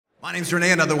My name's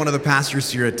Renee, another one of the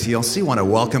pastors here at TLC. I want to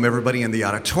welcome everybody in the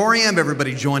auditorium,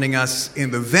 everybody joining us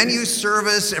in the venue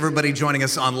service, everybody joining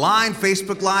us online,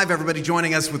 Facebook Live, everybody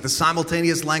joining us with the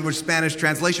simultaneous language Spanish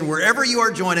translation. Wherever you are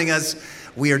joining us,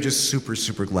 we are just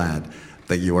super glad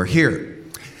that you are here.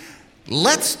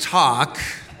 Let's talk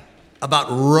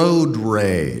about road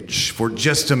rage for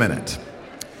just a minute.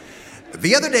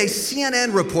 The other day,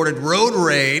 CNN reported road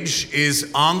rage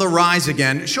is on the rise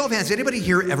again. Show of hands, anybody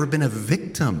here ever been a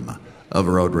victim of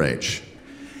road rage?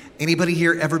 Anybody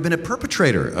here ever been a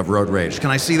perpetrator of road rage?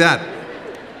 Can I see that?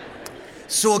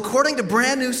 So according to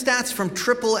brand new stats from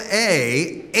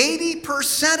AAA,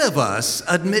 80% of us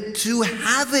admit to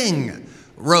having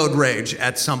road rage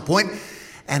at some point.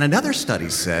 And another study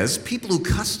says people who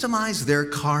customize their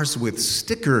cars with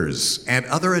stickers and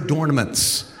other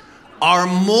adornments are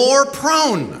more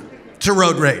prone to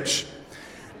road rage.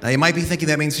 Now, you might be thinking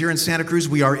that means here in Santa Cruz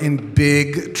we are in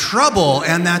big trouble,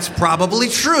 and that's probably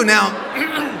true. Now,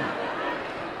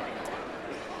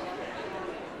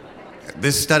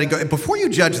 this study, before you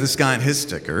judge this guy and his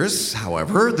stickers,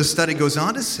 however, the study goes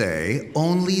on to say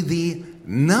only the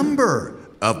number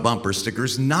of bumper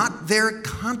stickers, not their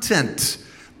content,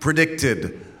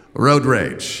 predicted road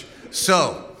rage.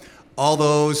 So, all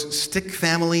those Stick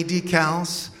Family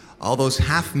decals, all those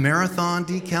half marathon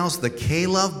decals, the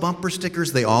K-Love bumper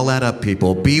stickers, they all add up,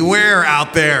 people. Beware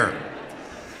out there.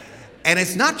 And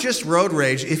it's not just road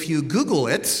rage. If you Google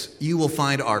it, you will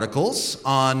find articles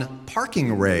on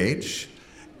parking rage,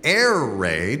 air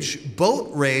rage,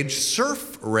 boat rage,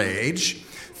 surf rage,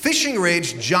 fishing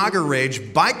rage, jogger rage,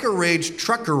 biker rage,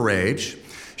 trucker rage,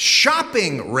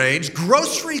 shopping rage,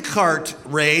 grocery cart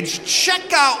rage,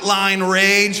 checkout line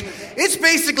rage. It's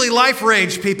basically life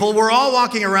rage, people. We're all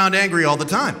walking around angry all the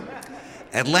time.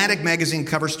 Atlantic magazine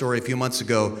cover story a few months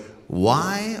ago.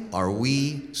 Why are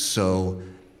we so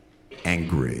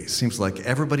angry? Seems like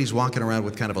everybody's walking around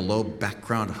with kind of a low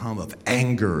background hum of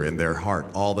anger in their heart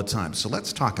all the time. So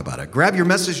let's talk about it. Grab your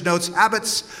message notes.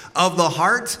 Habits of the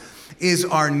Heart is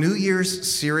our New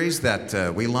Year's series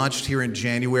that we launched here in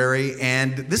January.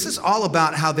 And this is all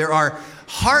about how there are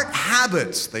heart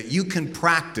habits that you can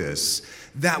practice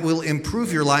that will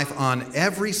improve your life on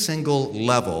every single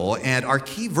level. And our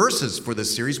key verses for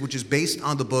this series, which is based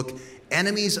on the book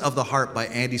Enemies of the Heart by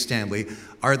Andy Stanley,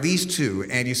 are these two.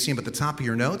 And you see them at the top of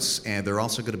your notes, and they're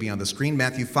also going to be on the screen.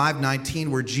 Matthew 5:19,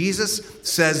 where Jesus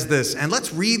says this. And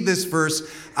let's read this verse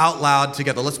out loud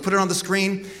together. Let's put it on the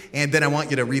screen, and then I want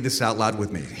you to read this out loud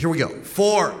with me. Here we go.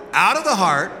 For out of the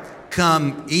heart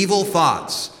come evil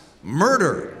thoughts,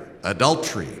 murder,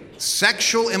 adultery,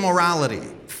 sexual immorality,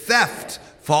 theft,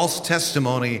 false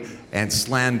testimony, and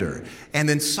slander. And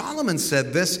then Solomon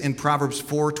said this in Proverbs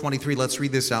 4:23. Let's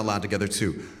read this out loud together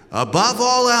too. Above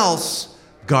all else,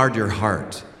 guard your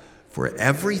heart, for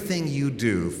everything you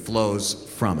do flows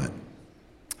from it.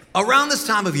 Around this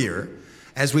time of year,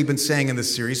 as we've been saying in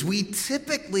this series, we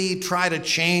typically try to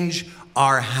change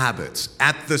our habits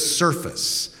at the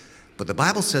surface. But the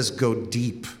Bible says go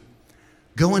deep.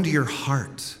 Go into your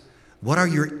heart. What are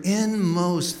your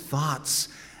inmost thoughts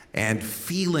and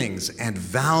feelings and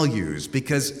values?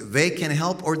 Because they can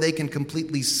help or they can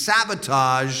completely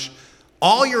sabotage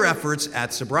all your efforts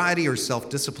at sobriety or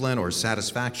self-discipline or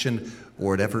satisfaction or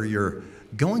whatever you're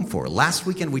going for. Last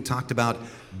weekend we talked about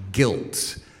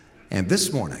guilt. And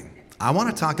this morning, I want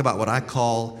to talk about what I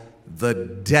call the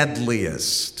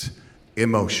deadliest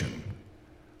emotion: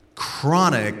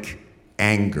 chronic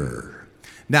anger.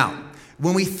 Now,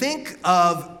 when we think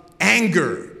of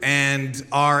anger and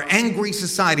our angry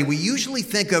society, we usually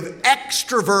think of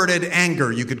extroverted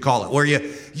anger, you could call it, where you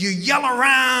yell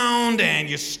around and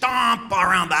you stomp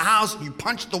around the house, and you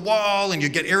punch the wall and you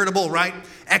get irritable, right?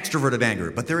 Extroverted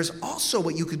anger. But there is also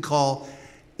what you could call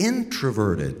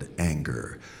introverted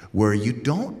anger, where you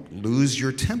don't lose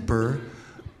your temper,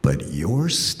 but you're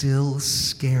still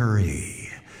scary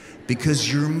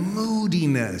because your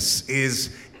moodiness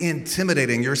is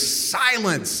intimidating, your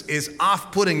silence is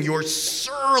off-putting, your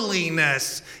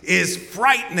surliness is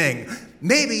frightening.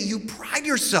 Maybe you pride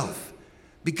yourself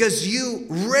because you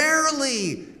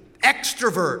rarely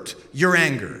extrovert your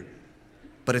anger.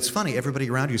 But it's funny,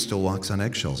 everybody around you still walks on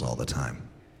eggshells all the time.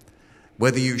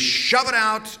 Whether you shove it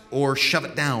out or shove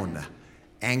it down,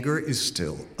 anger is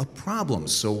still a problem.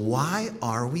 So why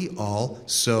are we all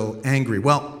so angry?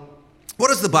 Well, what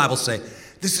does the Bible say?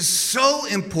 This is so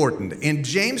important. In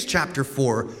James chapter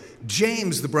 4,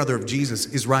 James, the brother of Jesus,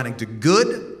 is writing to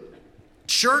good,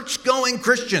 church-going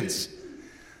Christians.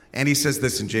 And he says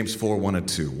this in James 4, 1 and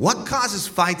 2. What causes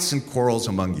fights and quarrels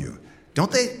among you?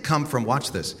 Don't they come from,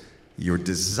 watch this, your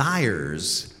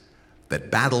desires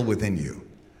that battle within you?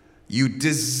 You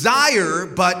desire,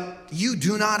 but you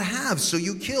do not have, so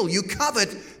you kill. You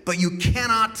covet, but you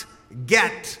cannot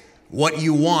get what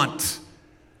you want.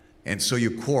 And so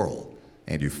you quarrel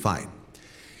and you fight.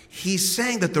 He's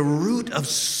saying that the root of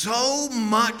so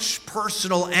much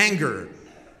personal anger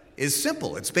is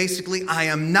simple. It's basically, I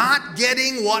am not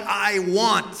getting what I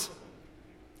want,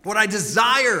 what I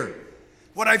desire,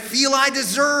 what I feel I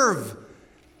deserve.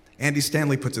 Andy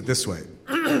Stanley puts it this way.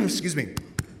 Excuse me.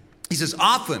 He says,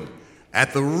 often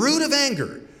at the root of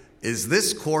anger is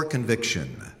this core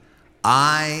conviction: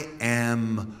 I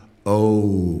am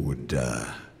owed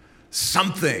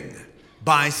something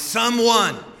by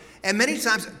someone. And many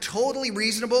times, totally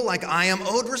reasonable, like I am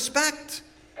owed respect,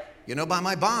 by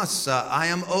my boss. I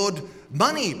am owed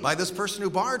money by this person who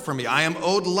borrowed from me. I am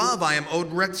owed love. I am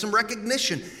owed some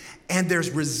recognition. And there's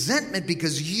resentment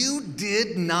because you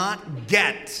did not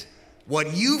get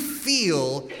what you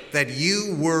feel that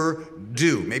you were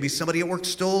due. Maybe somebody at work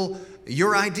stole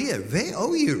your idea. They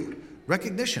owe you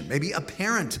recognition. Maybe a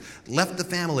parent left the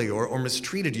family or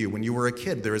mistreated you when you were a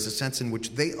kid. There is a sense in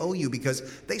which they owe you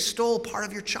because they stole part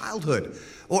of your childhood.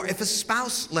 Or if a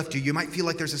spouse left you, you might feel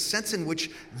like there's a sense in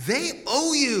which they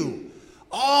owe you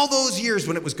all those years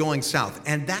when it was going south.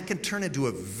 And that can turn into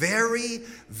a very,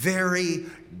 very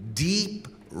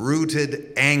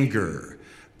deep-rooted anger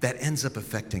that ends up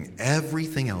affecting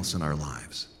everything else in our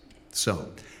lives.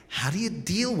 So, how do you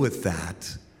deal with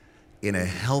that in a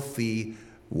healthy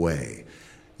way?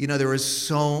 There is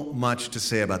so much to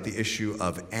say about the issue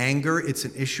of anger. It's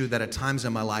an issue that at times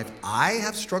in my life I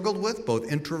have struggled with,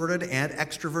 both introverted and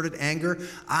extroverted anger.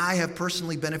 I have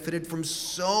personally benefited from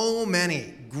so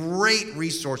many great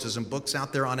resources and books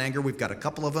out there on anger. We've got a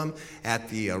couple of them at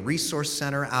the Resource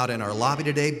Center out in our lobby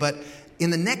today. But in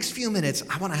the next few minutes,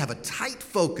 I want to have a tight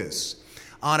focus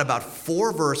on about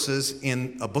 4 verses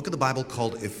in a book of the Bible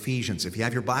called Ephesians. If you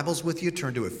have your Bibles with you,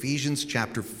 turn to Ephesians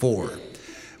chapter 4.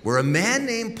 Where a man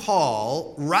named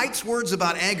Paul writes words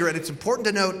about anger, and it's important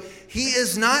to note, he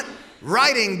is not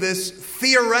writing this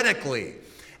theoretically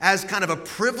as kind of a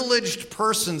privileged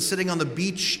person sitting on the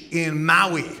beach in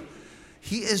Maui.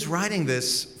 He is writing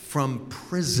this from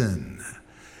prison,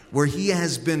 where he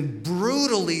has been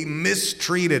brutally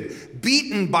mistreated,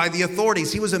 beaten by the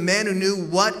authorities. He was a man who knew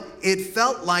what it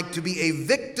felt like to be a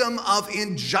victim of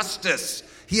injustice.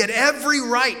 He had every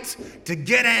right to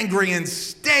get angry and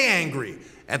stay angry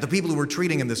at the people who were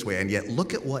treating him this way. And yet,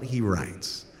 look at what he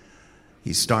writes.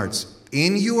 He starts,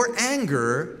 in your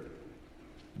anger,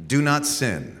 do not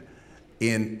sin,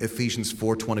 in Ephesians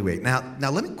 4:28.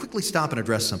 Now, let me quickly stop and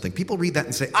address something. People read that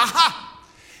and say, aha!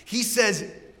 He says,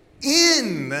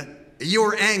 in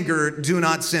your anger, do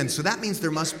not sin. So that means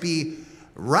there must be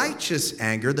righteous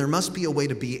anger. There must be a way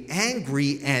to be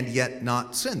angry and yet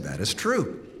not sin. That is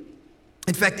true.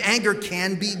 In fact, anger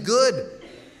can be good.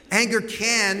 Anger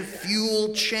can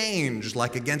fuel change,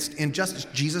 like against injustice.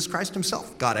 Jesus Christ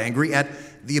himself got angry at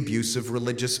the abuse of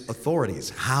religious authorities.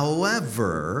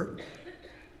 However,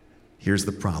 here's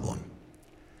the problem.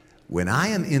 When I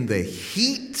am in the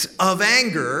heat of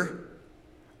anger,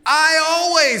 I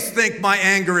always think my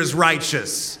anger is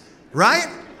righteous, right?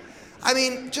 I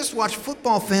mean, just watch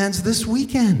football fans this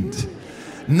weekend.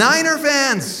 Niner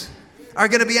fans are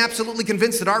going to be absolutely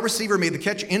convinced that our receiver made the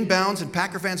catch inbounds, and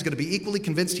Packer fans are going to be equally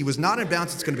convinced he was not in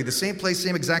bounds. It's going to be the same play,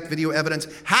 same exact video evidence.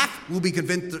 Half will be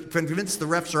convinced the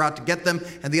refs are out to get them,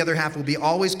 and the other half will be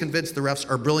always convinced the refs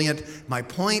are brilliant. My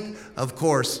point, of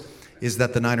course, is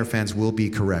that the Niner fans will be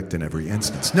correct in every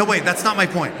instance. No, wait, that's not my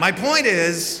point. My point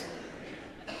is,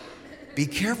 be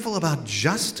careful about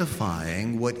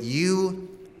justifying what you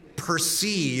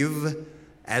perceive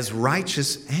as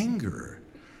righteous anger.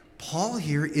 Paul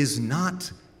here is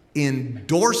not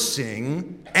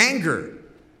endorsing anger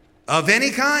of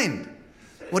any kind.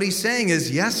 What he's saying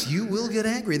is, yes, you will get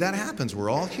angry. That happens.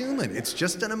 We're all human. It's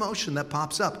just an emotion that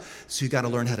pops up. So you got to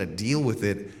learn how to deal with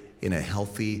it in a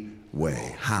healthy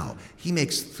way. How? He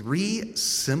makes 3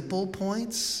 simple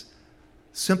points.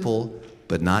 Simple,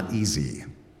 but not easy.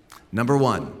 Number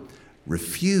 1,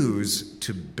 refuse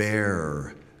to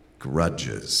bear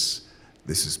grudges.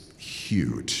 This is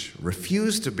huge.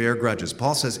 Refuse to bear grudges.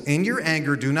 Paul says, in your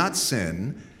anger, do not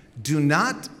sin. Do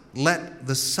not let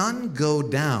the sun go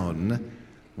down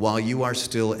while you are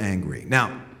still angry.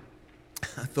 Now,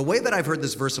 the way that I've heard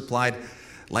this verse applied,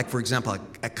 like, for example,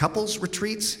 at couples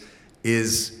retreats,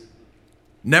 is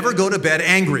never go to bed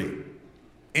angry.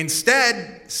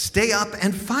 Instead, stay up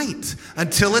and fight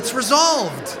until it's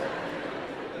resolved.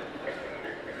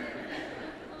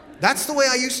 That's the way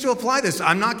I used to apply this.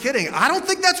 I'm not kidding. I don't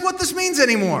think that's what this means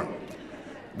anymore.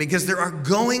 Because there are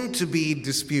going to be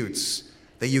disputes.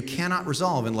 that you cannot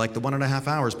resolve in like the 1.5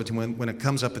 hours between when it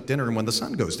comes up at dinner and when the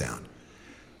sun goes down.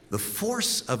 The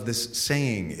force of this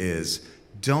saying is,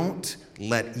 don't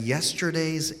let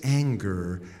yesterday's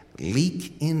anger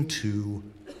leak into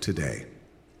today.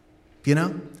 You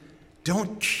know?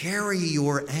 Don't carry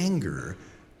your anger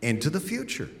into the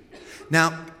future.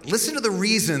 Now, listen to the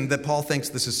reason that Paul thinks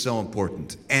this is so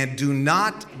important. And do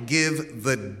not give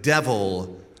the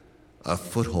devil a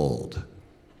foothold.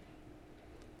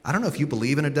 I don't know if you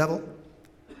believe in a devil.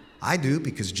 I do,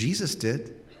 because Jesus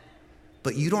did.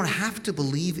 But you don't have to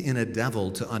believe in a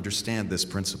devil to understand this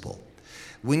principle.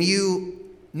 When you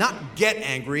not get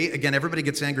angry, again, everybody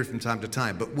gets angry from time to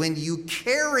time, but when you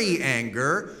carry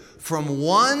anger from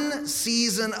one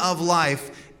season of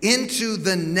life into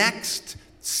the next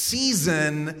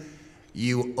season,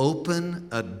 you open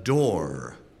a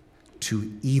door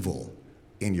to evil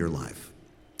in your life.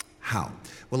 How?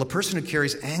 Well, a person who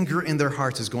carries anger in their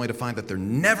hearts is going to find that they're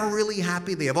never really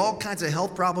happy. They have all kinds of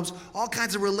health problems, all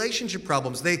kinds of relationship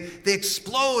problems. They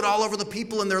explode all over the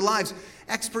people in their lives.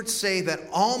 Experts say that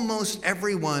almost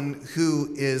everyone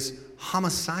who is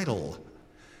homicidal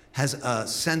has a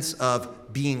sense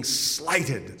of being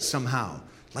slighted somehow.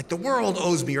 Like the world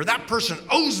owes me, or that person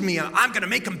owes me, and I'm going to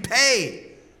make them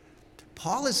pay.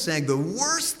 Paul is saying the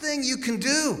worst thing you can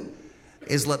do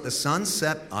is let the sun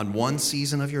set on one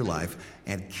season of your life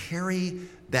and carry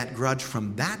that grudge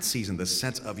from that season, the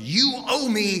sense of you owe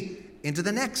me, into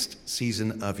the next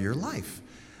season of your life.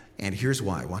 And here's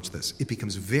why. Watch this. It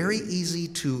becomes very easy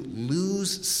to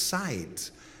lose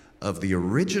sight of the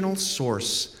original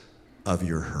source of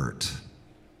your hurt.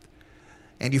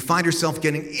 And you find yourself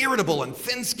getting irritable and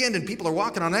thin-skinned, and people are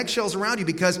walking on eggshells around you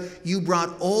because you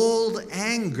brought old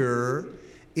anger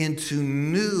into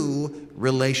new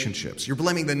relationships. You're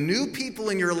blaming the new people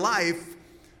in your life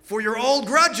for your old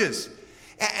grudges.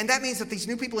 And that means that these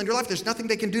new people in your life, there's nothing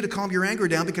they can do to calm your anger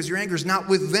down, because your anger is not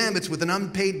with them. It's with an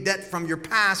unpaid debt from your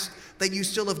past that you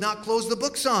still have not closed the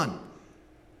books on.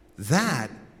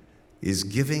 That is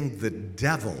giving the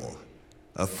devil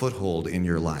a foothold in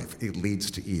your life. It leads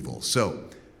to evil. So,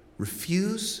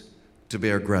 refuse to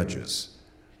bear grudges.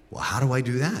 Well, how do I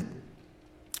do that?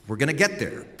 We're going to get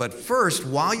there. But first,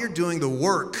 while you're doing the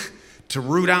work to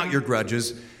root out your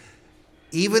grudges,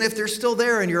 even if they're still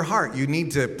there in your heart, you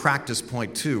need to practice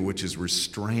point 2, which is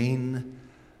restrain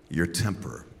your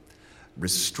temper.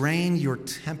 Restrain your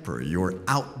temper, your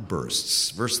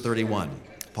outbursts. Verse 31,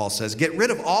 Paul says, get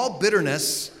rid of all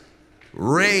bitterness,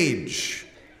 rage,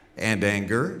 and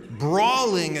anger,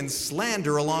 brawling and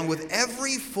slander, along with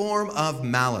every form of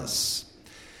malice.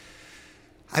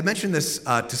 I mentioned this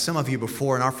to some of you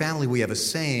before. In our family, we have a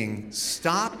saying,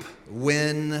 stop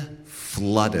when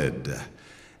flooded.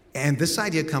 And this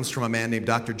idea comes from a man named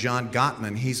Dr. John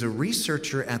Gottman. He's a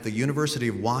researcher at the University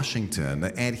of Washington,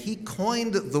 and he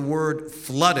coined the word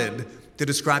flooded to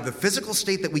describe the physical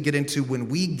state that we get into when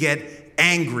we get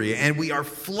angry, and we are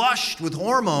flushed with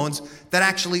hormones that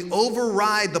actually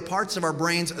override the parts of our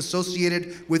brains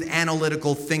associated with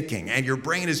analytical thinking, and your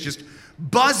brain is just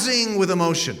buzzing with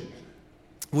emotion.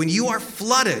 When you are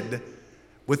flooded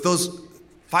with those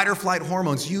fight or flight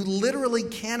hormones, you literally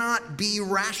cannot be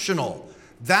rational.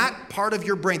 That part of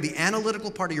your brain, the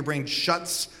analytical part of your brain,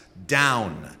 shuts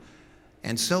down.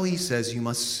 And so he says you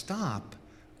must stop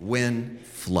when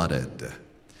flooded.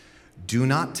 Do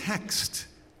not text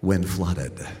when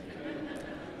flooded.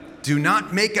 Do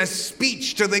not make a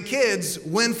speech to the kids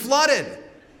when flooded.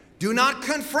 Do not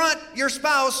confront your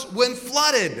spouse when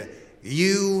flooded.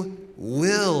 You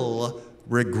will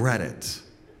regret it.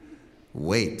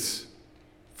 Wait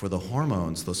for the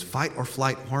hormones, those fight or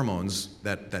flight hormones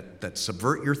that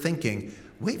subvert your thinking.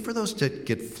 Wait for those to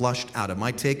get flushed out. It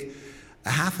might take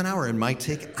a half an hour. It might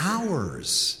take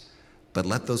hours. But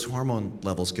let those hormone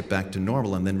levels get back to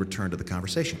normal and then return to the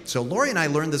conversation. So Lori and I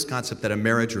learned this concept at a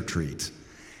marriage retreat.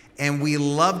 And we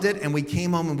loved it, and we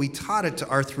came home and we taught it to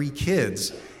our 3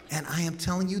 kids. And I am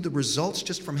telling you, the results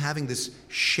just from having this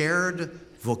shared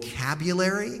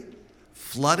vocabulary,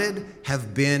 flooded,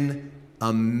 have been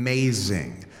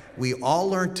amazing. We all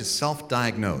learned to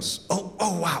self-diagnose. Oh,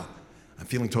 wow, I'm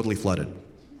feeling totally flooded.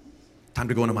 Time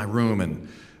to go into my room and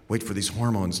wait for these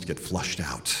hormones to get flushed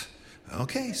out.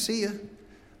 Okay, see ya.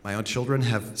 My own children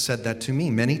have said that to me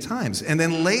many times. And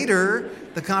then later,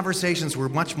 the conversations were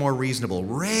much more reasonable.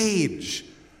 Rage,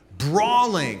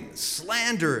 brawling,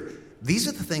 slander. These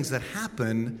are the things that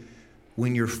happen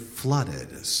when you're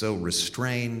flooded. So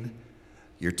restrain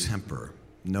your temper.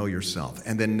 Know yourself.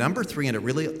 And then number 3, and it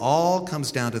really all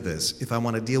comes down to this. If I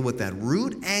want to deal with that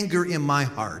root anger in my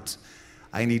heart,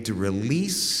 I need to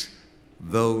release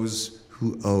those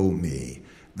who owe me.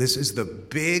 This is the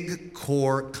big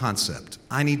core concept.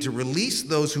 I need to release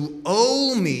those who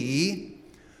owe me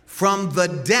from the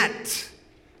debt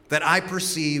that I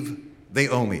perceive they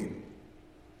owe me.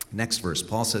 Next verse,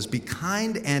 Paul says, be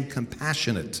kind and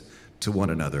compassionate to one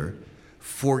another,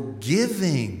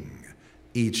 forgiving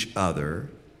each other.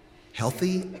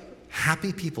 Healthy,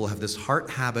 happy people have this heart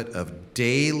habit of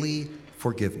daily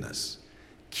forgiveness,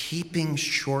 keeping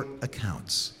short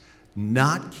accounts,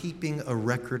 not keeping a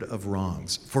record of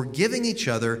wrongs, forgiving each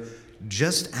other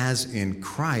just as in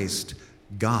Christ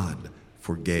God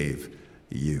forgave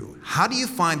you. How do you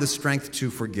find the strength to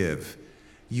forgive?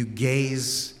 You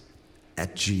gaze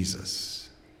at Jesus.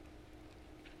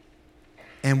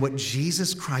 And what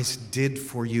Jesus Christ did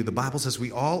for you, the Bible says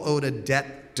we all owed a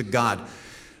debt to God.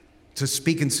 To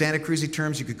speak in Santa Cruz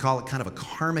terms, you could call it kind of a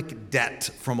karmic debt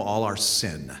from all our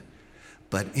sin.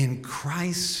 But in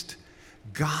Christ,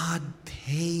 God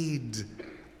paid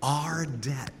our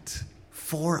debt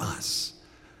for us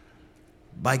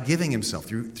by giving himself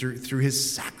through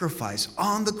his sacrifice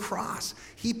on the cross.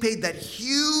 He paid that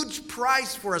huge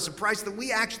price for us, a price that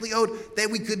we actually owed, that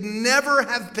we could never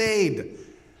have paid.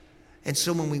 And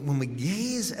so when we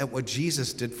gaze at what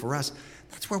Jesus did for us,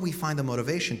 that's where we find the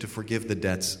motivation to forgive the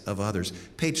debts of others.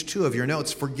 Page 2 of your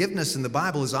notes, forgiveness in the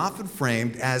Bible is often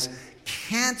framed as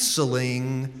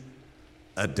canceling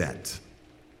a debt.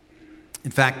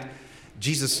 In fact,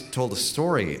 Jesus told a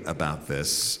story about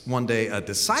this. One day, a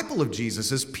disciple of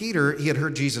Jesus's, Peter, he had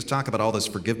heard Jesus talk about all this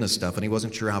forgiveness stuff, and he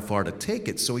wasn't sure how far to take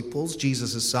it, so he pulls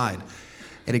Jesus aside.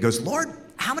 And he goes, Lord,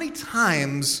 how many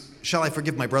times shall I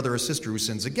forgive my brother or sister who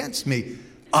sins against me?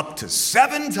 Up to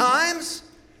 7 times?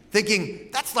 Thinking,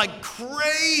 that's like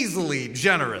crazily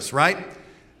generous, right?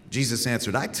 Jesus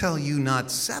answered, I tell you,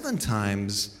 not 7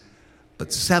 times,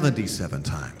 but 77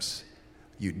 times.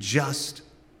 You just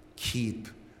keep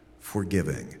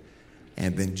forgiving.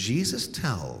 And then Jesus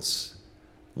tells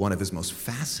one of his most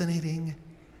fascinating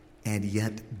and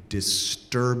yet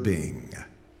disturbing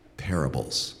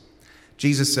parables.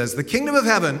 Jesus says, the kingdom of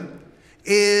heaven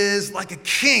is like a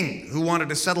king who wanted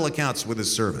to settle accounts with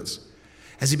his servants.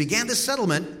 As he began the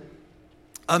settlement,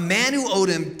 a man who owed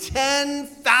him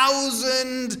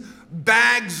 10,000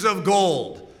 bags of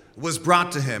gold was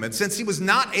brought to him. And since he was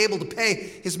not able to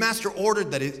pay, his master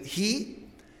ordered that he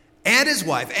and his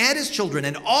wife and his children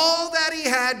and all that he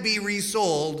had be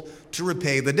resold to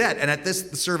repay the debt. And at this,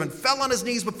 the servant fell on his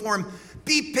knees before him.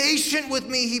 Be patient with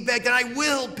me, he begged, and I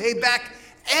will pay back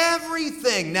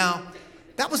everything. Now,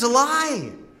 that was a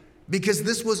lie, because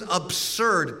this was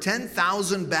absurd.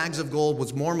 10,000 bags of gold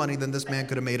was more money than this man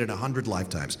could have made in 100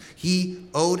 lifetimes. He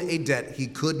owed a debt he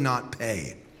could not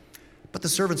pay. But the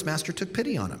servant's master took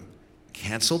pity on him,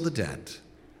 canceled the debt,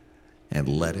 and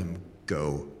let him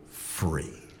go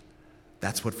free.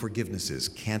 That's what forgiveness is,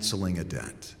 canceling a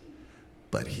debt.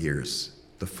 But here's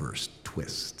the first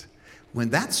twist. When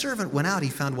that servant went out, he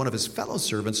found one of his fellow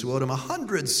servants who owed him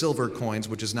 100 silver coins,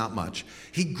 which is not much.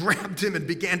 He grabbed him and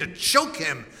began to choke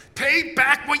him. Pay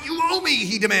back what you owe me,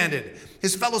 he demanded.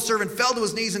 His fellow servant fell to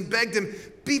his knees and begged him,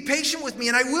 be patient with me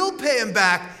and I will pay him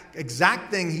back.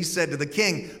 Exact thing he said to the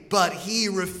king, but he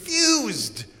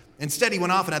refused. Instead, he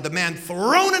went off and had the man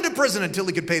thrown into prison until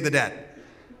he could pay the debt.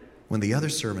 When the other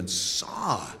servants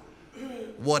saw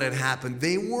what had happened,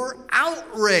 they were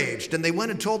outraged, and they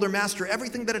went and told their master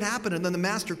everything that had happened. And then the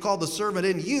master called the servant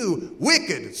in. You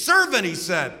wicked servant, he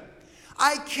said,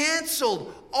 I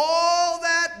canceled all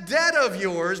that debt of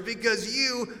yours because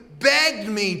you begged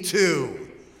me to.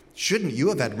 Shouldn't you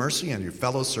have had mercy on your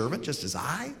fellow servant just as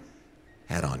I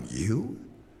had on you?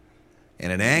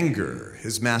 And in anger,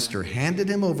 his master handed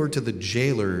him over to the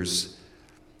jailers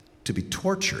to be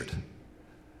tortured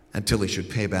until he should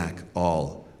pay back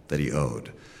all that he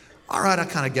owed. All right, I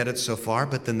kind of get it so far,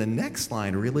 but then the next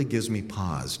line really gives me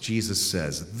pause. Jesus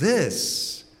says,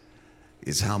 this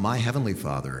is how my heavenly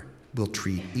Father will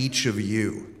treat each of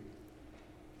you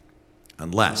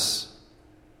unless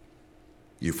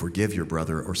you forgive your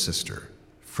brother or sister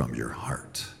from your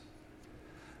heart.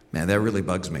 Man, that really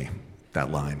bugs me, that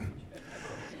line.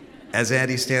 As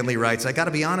Andy Stanley writes, I got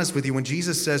to be honest with you, when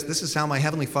Jesus says, this is how my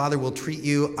heavenly Father will treat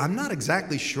you, I'm not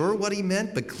exactly sure what he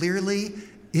meant, but clearly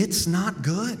it's not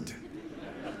good.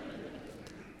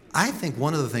 I think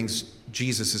one of the things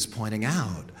Jesus is pointing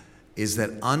out is that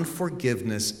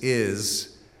unforgiveness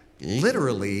is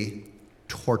literally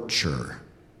torture.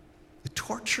 It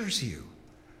tortures you.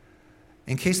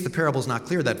 In case the parable is not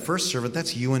clear, that first servant,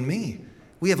 that's you and me.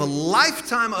 We have a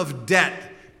lifetime of debt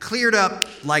cleared up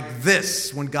like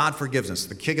this when God forgives us,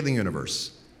 the King of the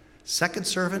universe. Second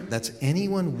servant, that's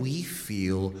anyone we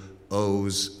feel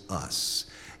owes us.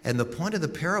 And the point of the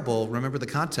parable, remember the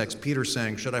context, Peter's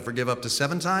saying, should I forgive up to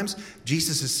 7 times?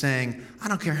 Jesus is saying, I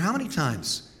don't care how many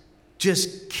times.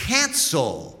 Just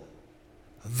cancel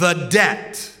the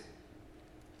debt.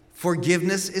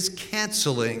 Forgiveness is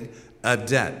canceling a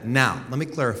debt. Now, let me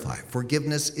clarify.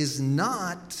 Forgiveness is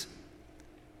not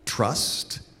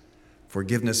trust.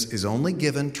 Forgiveness is only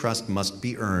given. Trust must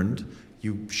be earned.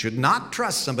 You should not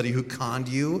trust somebody who conned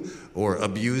you or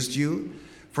abused you.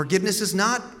 Forgiveness is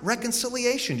not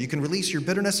reconciliation. You can release your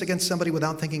bitterness against somebody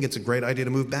without thinking it's a great idea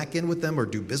to move back in with them or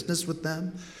do business with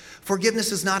them.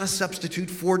 Forgiveness is not a substitute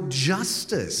for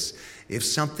justice. If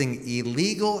something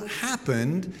illegal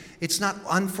happened, it's not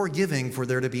unforgiving for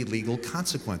there to be legal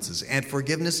consequences. And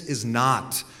forgiveness is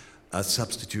not a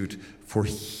substitute for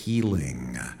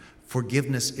healing.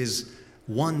 Forgiveness is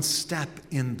one step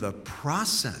in the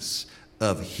process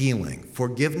of healing.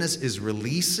 Forgiveness is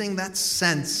releasing that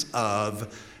sense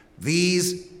of,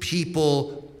 these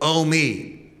people owe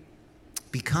me.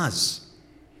 Because,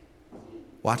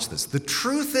 watch this, the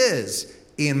truth is,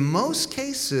 in most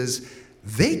cases,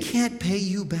 they can't pay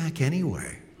you back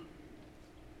anyway.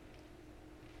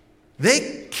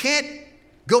 They can't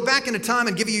go back into time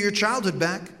and give you your childhood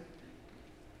back.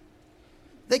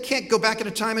 They can't go back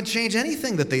into time and change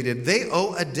anything that they did. They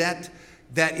owe a debt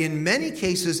that in many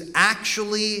cases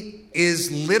actually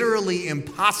is literally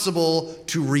impossible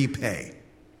to repay.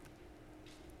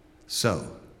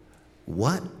 So,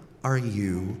 what are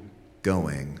you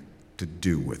going to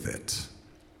do with it?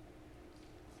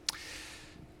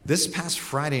 This past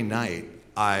Friday night,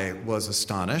 I was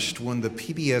astonished when the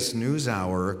PBS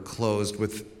NewsHour closed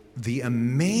with the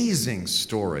amazing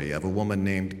story of a woman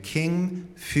named Kinh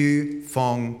Phu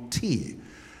Phong Thi.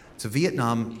 It's a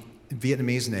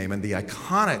Vietnamese name, and the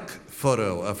iconic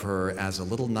photo of her as a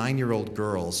little 9-year-old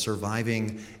girl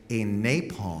surviving a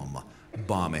napalm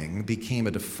bombing became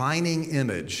a defining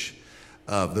image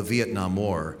of the Vietnam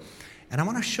War. And I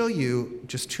want to show you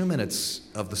just 2 minutes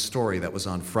of the story that was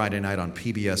on Friday night on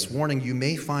PBS. Warning, you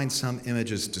may find some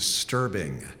images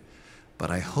disturbing,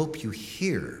 but I hope you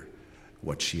hear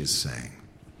what she is saying.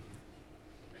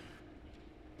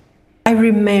 I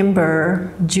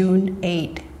remember June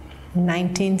 8,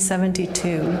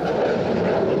 1972.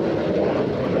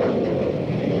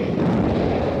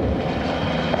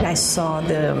 I saw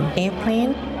the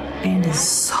airplane, and it's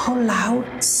so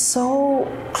loud, so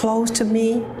close to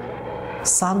me.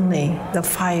 Suddenly, the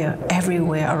fire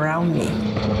everywhere around me.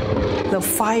 The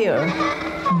fire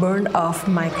burned off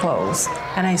my clothes,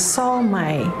 and I saw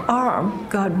my arm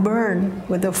got burned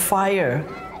with the fire.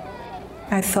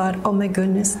 I thought, oh my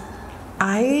goodness,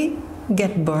 I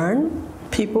get burned?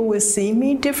 People will see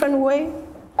me different way?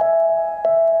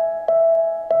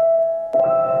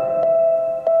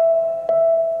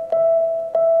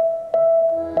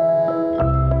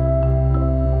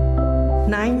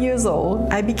 Years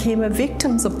old, I became a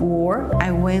victim of war.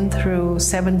 I went through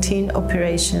 17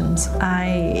 operations.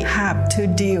 I have to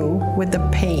deal with the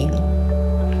pain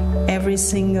every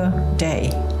single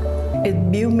day.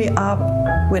 It built me up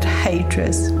with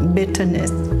hatred,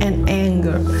 bitterness, and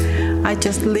anger. I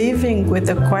just living with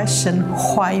the question,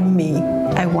 why me?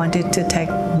 I wanted to take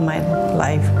my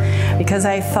life because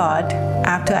I thought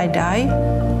after I die,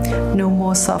 no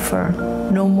more suffer,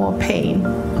 no more pain.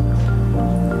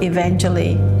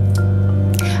 Eventually,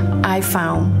 I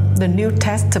found the New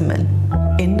Testament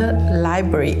in the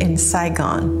library in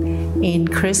Saigon. In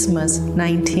Christmas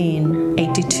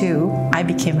 1982, I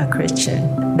became a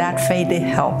Christian. That faith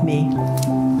helped me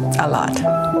a lot.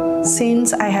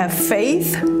 Since I have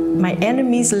faith, my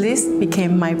enemies list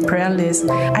became my prayer list.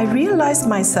 I realized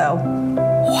myself,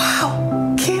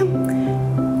 wow,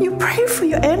 Kim, you pray for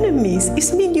your enemies.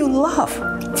 It means you love.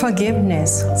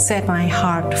 Forgiveness set my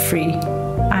heart free.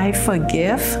 I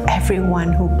forgive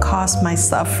everyone who caused my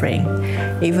suffering,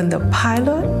 even the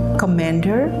pilot,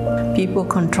 commander, people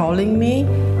controlling me.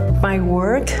 My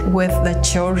work with the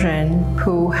children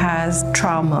who has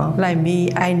trauma like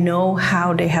me, I know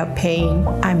how they have pain.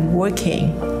 I'm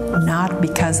working not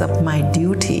because of my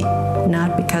duty,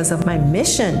 not because of my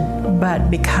mission,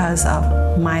 but because of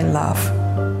my love.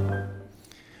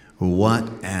 What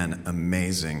an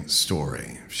amazing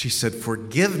story. She said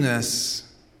forgiveness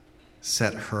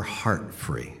set her heart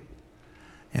free.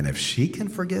 And if she can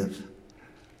forgive,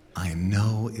 I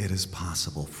know it is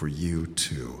possible for you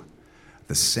too.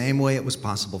 The same way it was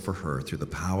possible for her through the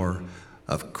power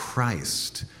of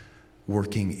Christ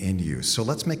working in you. So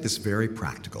let's make this very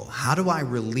practical. How do I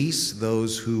release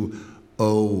those who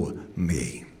owe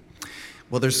me?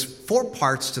 Well, there's 4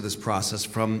 parts to this process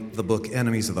from the book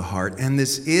Enemies of the Heart, and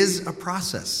this is a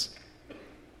process.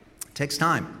 It takes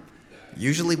time.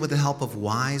 usually with the help of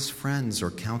wise friends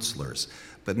or counselors.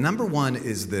 But number one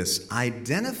is this: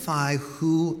 identify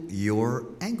who you're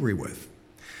angry with.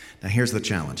 Now, here's the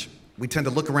challenge. We tend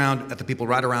to look around at the people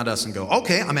right around us and go,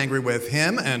 okay, I'm angry with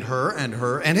him and her and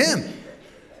her and him.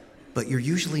 But you're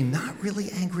usually not really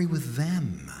angry with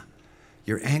them.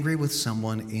 You're angry with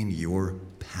someone in your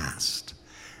past.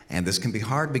 And this can be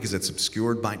hard because it's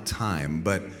obscured by time,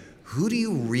 but who do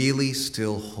you really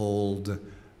still hold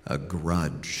a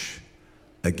grudge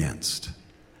against?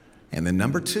 And then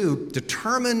number two,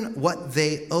 determine what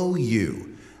they owe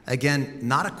you. Again,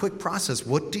 not a quick process.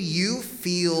 What do you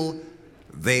feel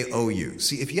they owe you?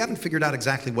 See, if you haven't figured out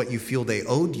exactly what you feel they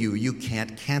owed you, you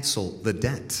can't cancel the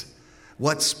debt.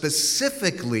 What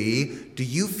specifically do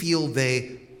you feel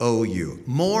they owe you?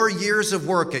 More years of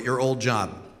work at your old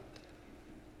job,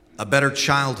 a better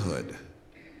childhood,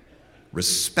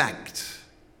 respect.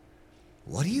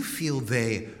 What do you feel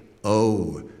they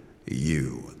owe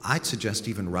you? I'd suggest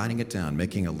even writing it down,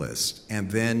 making a list, and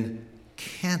then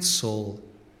cancel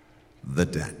the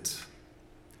debt.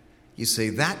 You say,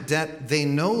 that debt they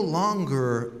no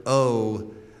longer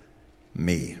owe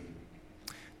me.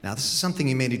 Now, this is something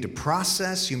you may need to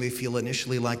process. You may feel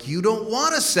initially like you don't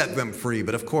want to set them free,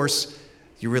 but of course,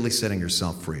 you're really setting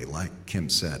yourself free, like Kim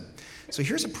said. So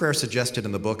here's a prayer suggested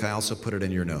in the book. I also put it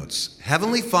in your notes.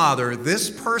 Heavenly Father,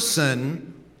 this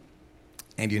person,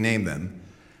 and you name them,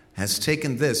 has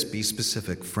taken this, be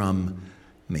specific, from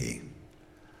me.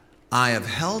 I have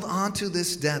held on to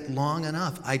this debt long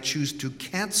enough. I choose to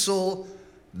cancel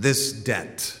this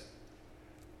debt.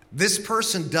 This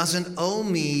person doesn't owe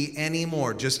me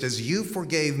anymore. Just as you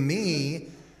forgave me,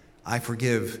 I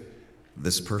forgive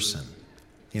this person.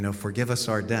 Forgive us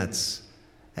our debts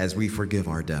as we forgive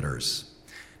our debtors.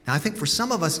 Now, I think for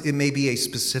some of us, it may be a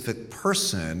specific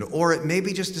person, or it may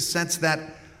be just a sense that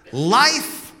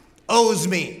life owes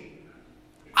me.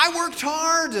 I worked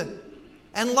hard,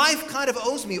 and life kind of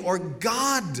owes me, or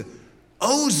God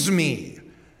owes me.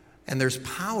 And there's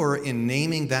power in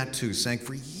naming that too, saying,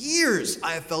 for years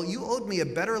I have felt you owed me a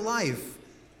better life.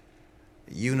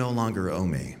 You no longer owe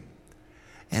me.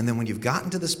 And then when you've gotten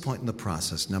to this point in the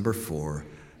process, number 4,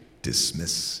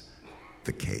 dismiss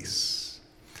the case.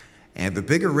 And the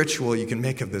bigger ritual you can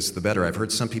make of this, the better. I've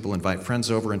heard some people invite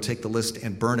friends over and take the list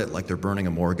and burn it like they're burning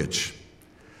a mortgage.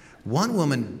 One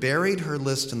woman buried her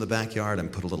list in the backyard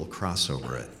and put a little cross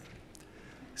over it.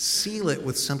 Seal it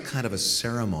with some kind of a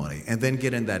ceremony, and then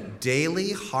get in that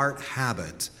daily heart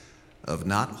habit of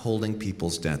not holding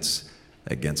people's debts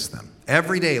against them.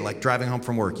 Every day, like driving home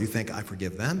from work, you think, I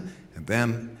forgive them, and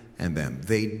them, and them.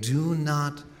 They do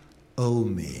not owe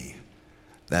me.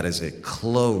 That is a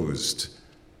closed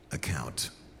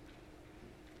account.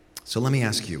 So let me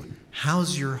ask you,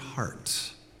 how's your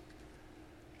heart?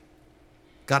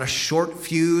 Got a short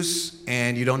fuse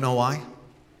and you don't know why?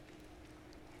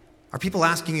 Are people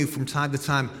asking you from time to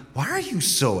time, why are you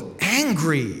so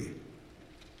angry?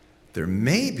 There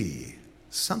may be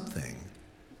something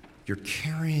you're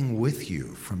carrying with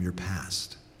you from your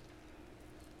past.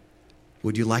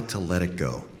 Would you like to let it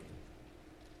go?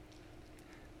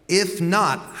 If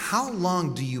not, how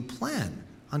long do you plan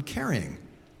on carrying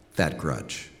that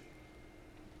grudge?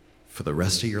 For the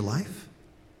rest of your life?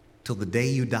 Till the day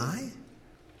you die?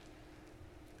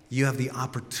 You have the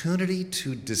opportunity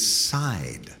to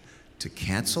decide to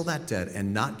cancel that debt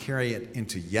and not carry it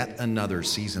into yet another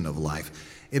season of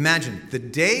life. Imagine, the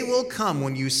day will come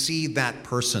when you see that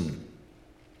person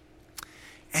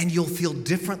and you'll feel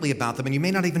differently about them, and you may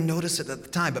not even notice it at the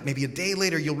time, but maybe a day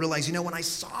later you'll realize, when I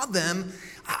saw them,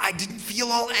 I didn't feel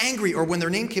all angry, or when their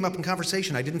name came up in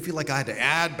conversation, I didn't feel like I had to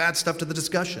add bad stuff to the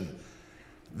discussion.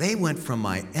 They went from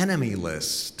my enemy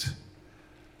list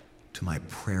to my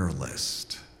prayer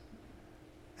list.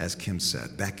 As Kim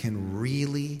said, that can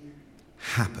really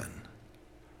happen,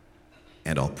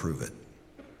 and I'll prove it.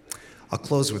 I'll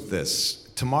close with this.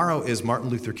 Tomorrow is Martin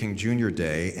Luther King Jr.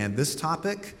 Day, and this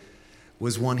topic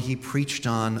was one he preached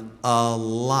on a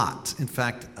lot. In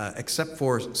fact, except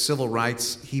for civil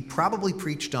rights, he probably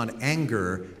preached on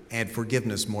anger and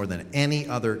forgiveness more than any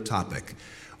other topic.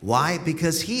 Why?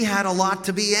 Because he had a lot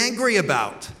to be angry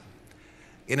about.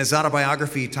 In his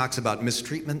autobiography, he talks about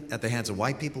mistreatment at the hands of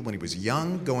white people when he was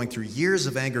young, going through years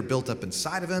of anger built up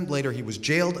inside of him. Later, he was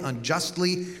jailed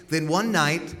unjustly. Then one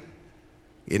night,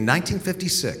 in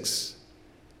 1956,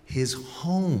 his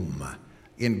home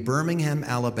in Birmingham,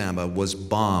 Alabama, was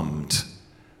bombed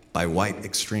by white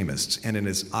extremists. And in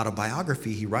his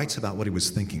autobiography, he writes about what he was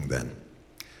thinking then.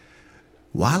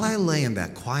 While I lay in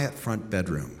that quiet front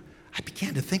bedroom, I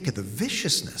began to think of the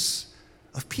viciousness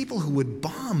of people who would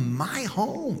bomb my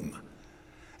home.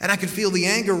 And I could feel the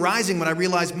anger rising when I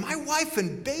realized my wife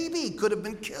and baby could have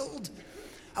been killed.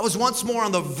 I was once more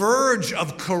on the verge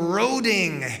of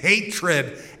corroding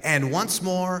hatred. And once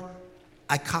more,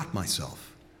 I caught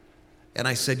myself. And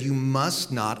I said, you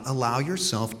must not allow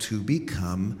yourself to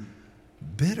become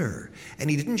bitter. And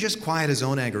he didn't just quiet his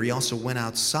own anger. He also went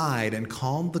outside and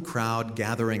calmed the crowd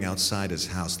gathering outside his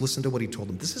house. Listen to what he told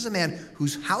them. This is a man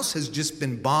whose house has just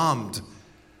been bombed.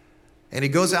 And he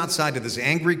goes outside to this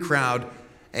angry crowd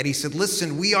and he said,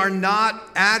 listen, we are not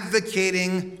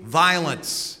advocating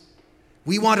violence.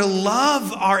 We want to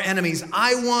love our enemies.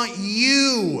 I want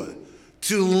you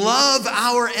to love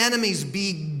our enemies.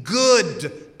 Be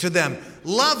good to them.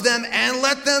 Love them and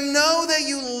let them know that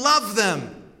you love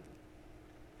them.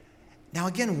 Now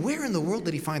again, where in the world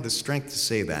did he find the strength to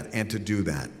say that and to do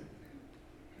that?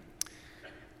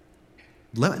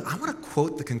 I want to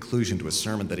quote the conclusion to a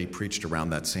sermon that he preached around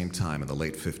that same time in the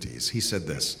late 50s. He said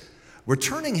this: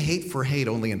 returning hate for hate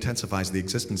only intensifies the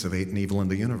existence of hate and evil in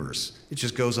the universe. It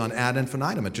just goes on ad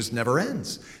infinitum. It just never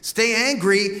ends. Stay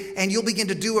angry and you'll begin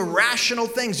to do irrational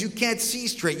things. You can't see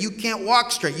straight. You can't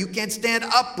walk straight. You can't stand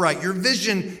upright. Your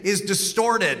vision is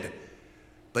distorted.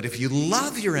 But if you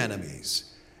love your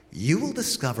enemies, you will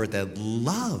discover that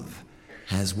love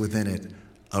has within it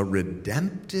a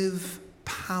redemptive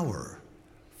power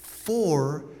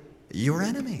for your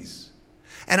enemies.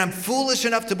 And I'm foolish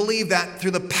enough to believe that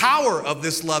through the power of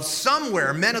this love,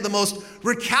 somewhere men of the most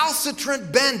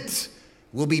recalcitrant bent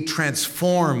will be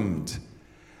transformed.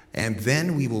 And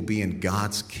then we will be in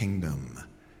God's kingdom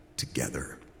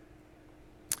together.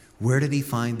 Where did he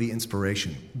find the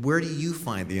inspiration? Where do you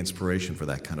find the inspiration for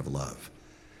that kind of love?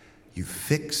 You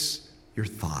fix your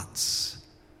thoughts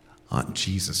on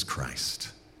Jesus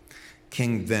Christ.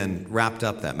 King then wrapped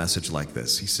up that message like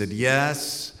this. He said,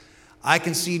 yes, I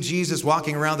can see Jesus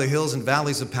walking around the hills and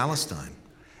valleys of Palestine.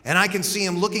 And I can see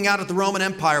him looking out at the Roman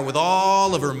Empire with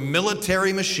all of her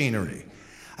military machinery.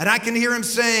 And I can hear him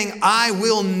saying, I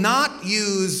will not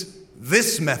use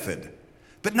this method,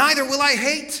 but neither will I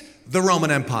hate the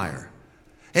Roman Empire.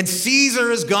 And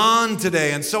Caesar is gone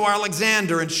today, and so are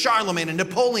Alexander and Charlemagne and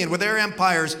Napoleon with their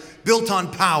empires built on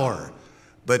power.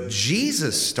 But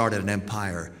Jesus started an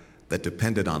empire that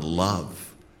depended on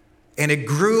love. And it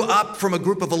grew up from a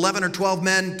group of 11 or 12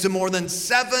 men to more than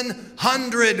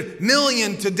 700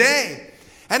 million today.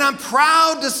 And I'm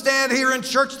proud to stand here in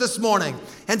church this morning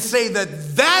and say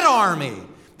that that army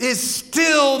is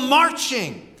still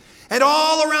marching. And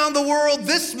all around the world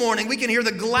this morning, we can hear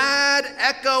the glad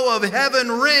echo of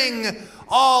heaven ring,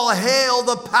 all hail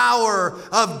the power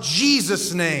of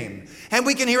Jesus' name. And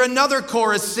we can hear another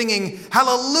chorus singing,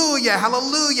 hallelujah,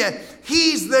 hallelujah.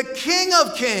 He's the King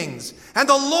of kings and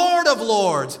the Lord of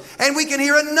lords. And we can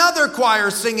hear another choir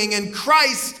singing, in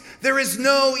Christ there is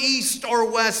no east or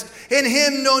west, in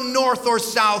him no north or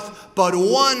south, but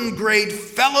one great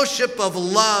fellowship of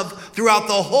love throughout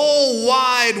the whole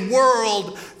wide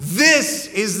world. This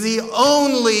is the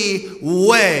only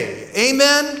way.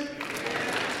 Amen?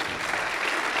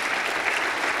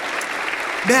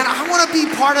 Man, I want to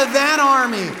be part of that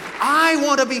army. I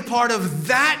want to be part of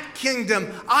that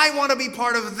kingdom. I want to be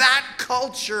part of that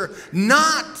culture,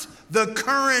 not the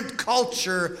current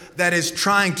culture that is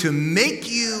trying to make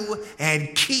you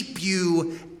and keep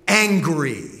you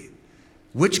angry.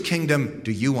 Which kingdom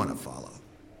do you want to follow?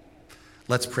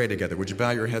 Let's pray together. Would you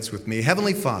bow your heads with me?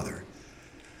 Heavenly Father,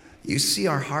 you see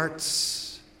our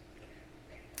hearts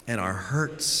and our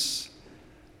hurts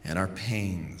and our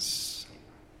pains.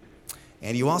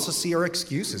 And you also see our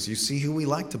excuses. You see who we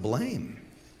like to blame.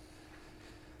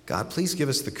 God, please give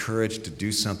us the courage to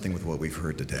do something with what we've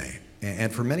heard today.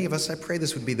 And for many of us, I pray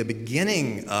this would be the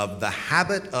beginning of the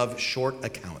habit of short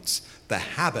accounts, the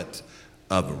habit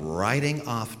of writing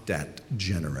off debt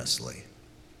generously.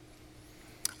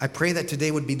 I pray that today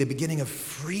would be the beginning of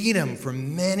freedom for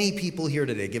many people here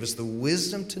today. Give us the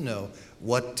wisdom to know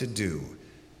what to do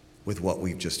with what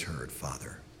we've just heard,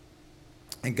 Father.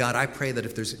 And God, I pray that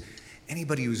if there's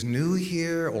anybody who's new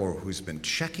here or who's been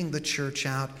checking the church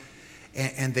out,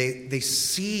 and they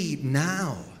see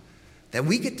now that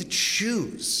we get to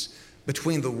choose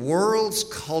between the world's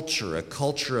culture, a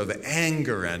culture of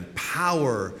anger and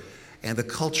power, and the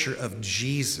culture of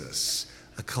Jesus,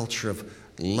 a culture of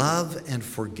love and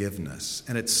forgiveness.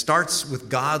 And it starts with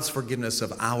God's forgiveness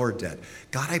of our debt.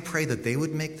 God, I pray that they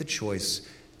would make the choice,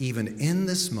 even in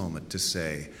this moment, to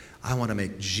say, I want to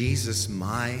make Jesus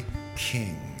my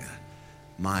King,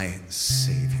 my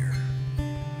Savior.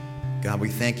 God, we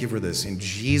thank you for this. In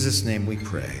Jesus' name we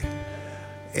pray.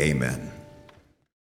 Amen.